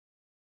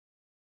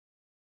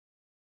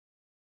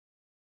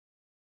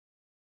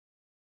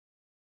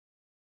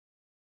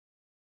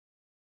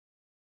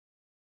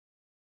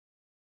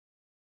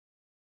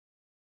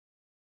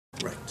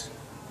Right.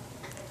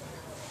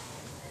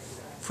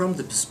 From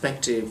the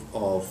perspective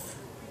of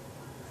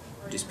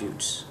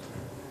disputes,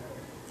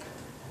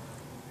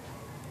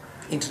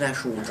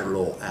 international water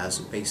law as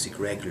a basic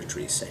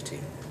regulatory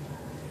setting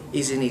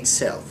is in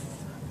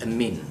itself a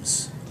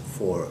means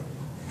for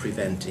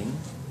preventing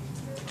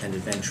and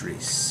eventually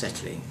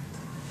settling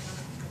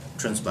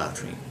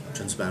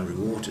transboundary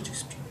water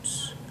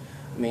disputes.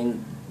 I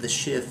mean, the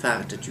sheer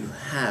fact that you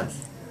have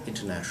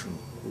international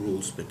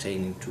rules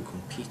pertaining to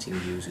competing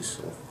uses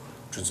of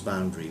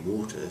transboundary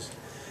waters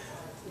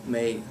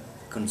may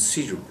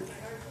considerably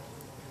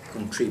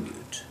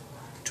contribute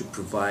to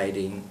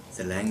providing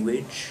the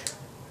language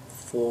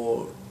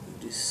for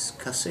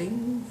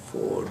discussing,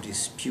 for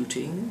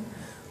disputing,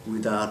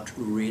 without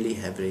really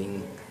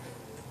having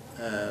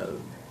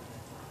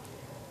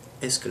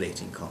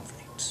escalating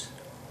conflicts.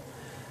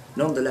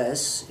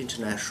 Nonetheless,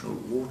 international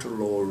water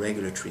law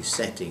regulatory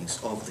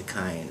settings of the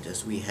kind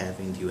as we have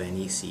in the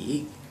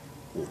UNECE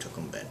Water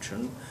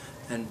Convention,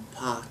 and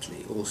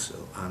partly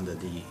also under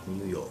the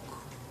New York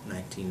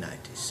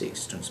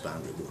 1996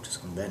 Transboundary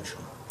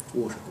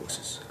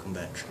Watercourses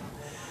Convention,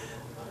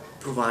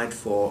 provide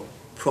for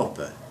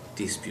proper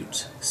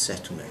dispute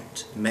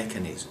settlement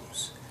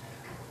mechanisms,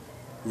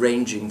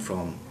 ranging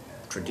from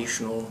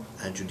traditional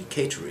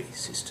adjudicatory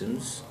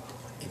systems,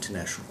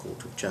 International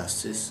Court of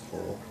Justice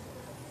or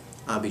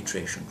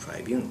arbitration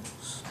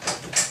tribunals.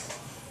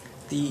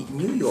 The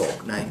New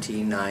York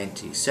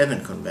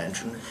 1997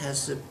 Convention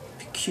has a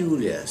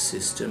peculiar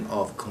system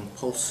of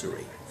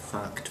compulsory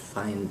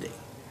fact-finding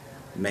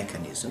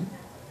mechanism,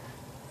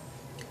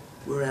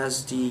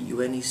 whereas the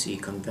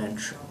UNECE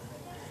Convention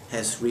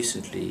has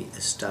recently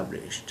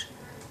established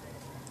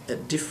a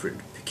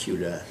different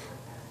peculiar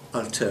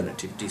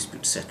alternative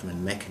dispute settlement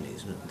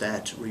mechanism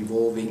that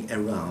revolving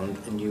around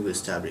a new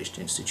established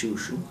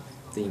institution,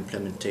 the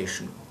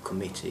Implementation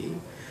Committee,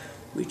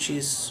 which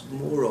is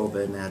more of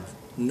a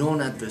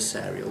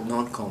non-adversarial,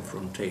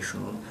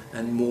 non-confrontational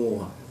and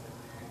more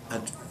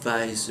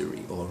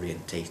advisory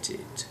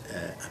orientated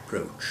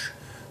approach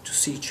to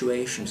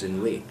situations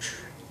in which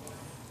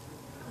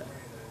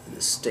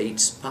the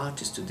states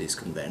parties to this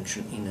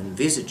convention, in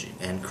envisaging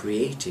and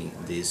creating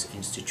this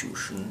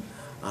institution,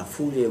 are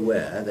fully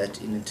aware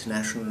that in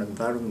international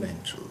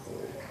environmental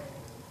law,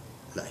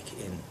 like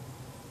in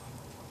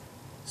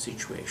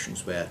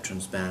situations where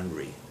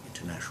transboundary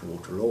international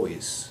water law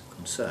is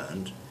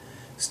concerned,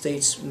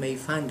 states may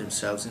find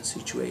themselves in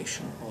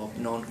situation of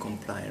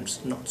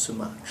non-compliance, not so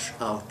much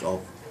out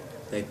of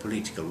their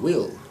political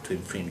will to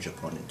infringe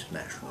upon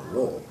international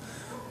law,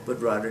 but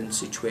rather in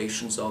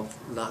situations of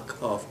lack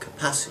of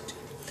capacity.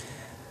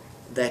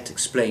 That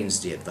explains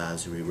the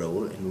advisory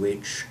role in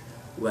which,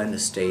 when a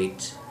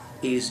state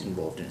is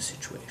involved in a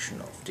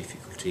situation of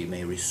difficulty,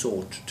 may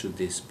resort to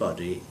this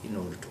body in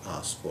order to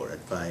ask for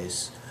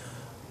advice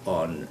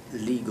on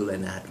legal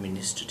and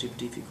administrative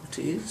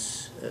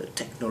difficulties,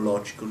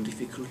 technological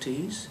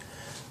difficulties,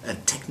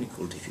 and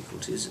technical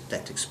difficulties.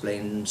 That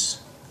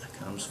accounts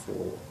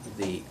for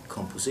the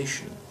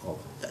composition of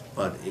that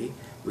body,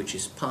 which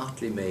is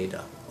partly made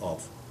up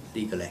of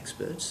legal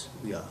experts.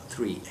 We are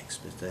 3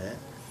 experts there,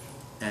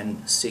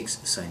 and 6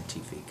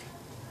 scientific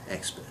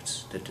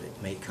experts that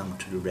may come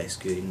to the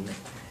rescue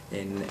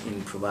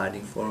in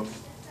providing for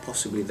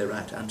possibly the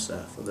right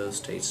answer for those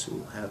states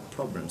who have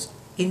problems.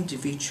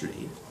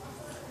 Individually,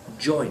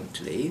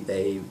 jointly,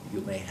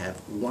 you may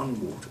have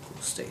 1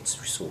 watercourse states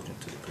resorting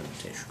to the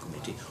Implementation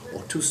Committee,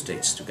 or 2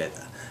 states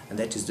together, and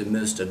that is the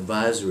most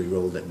advisory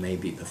role that may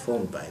be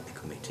performed by the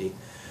committee,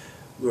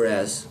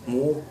 whereas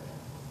more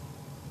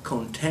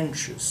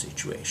contentious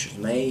situations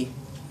may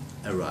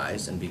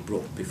arise and be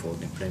brought before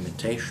the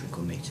Implementation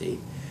Committee,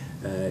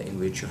 in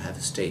which you have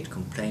a state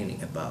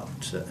complaining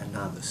about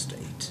another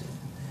state,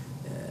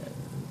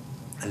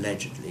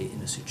 allegedly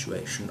in a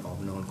situation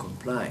of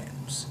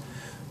non-compliance.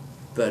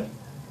 But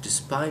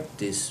despite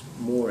this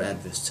more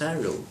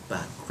adversarial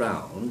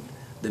background,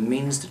 the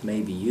means that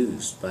may be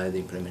used by the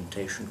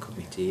Implementation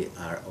Committee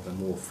are of a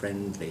more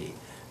friendly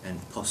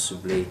and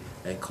possibly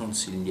a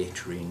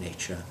conciliatory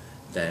nature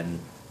than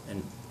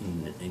an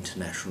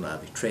international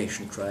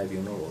arbitration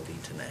tribunal or the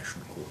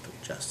International Court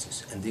of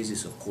Justice. And this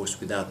is, of course,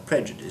 without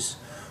prejudice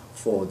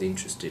for the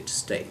interested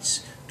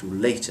states to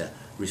later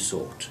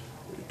resort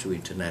to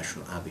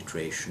international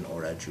arbitration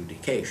or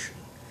adjudication.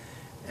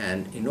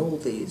 And in all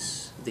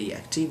this, the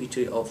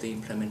activity of the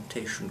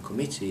Implementation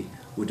Committee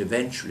would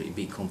eventually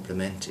be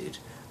complemented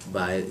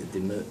by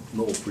the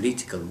more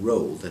political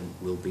role that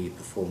will be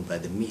performed by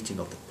the meeting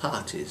of the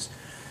parties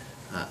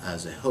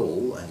as a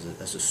whole,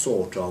 as a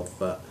sort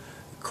of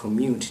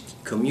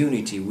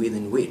community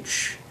within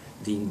which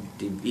the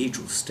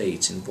individual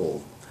states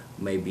involved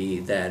may be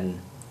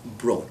then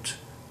brought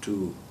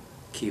to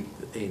keep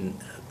in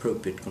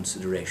appropriate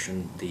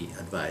consideration the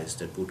advice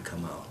that would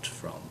come out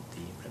from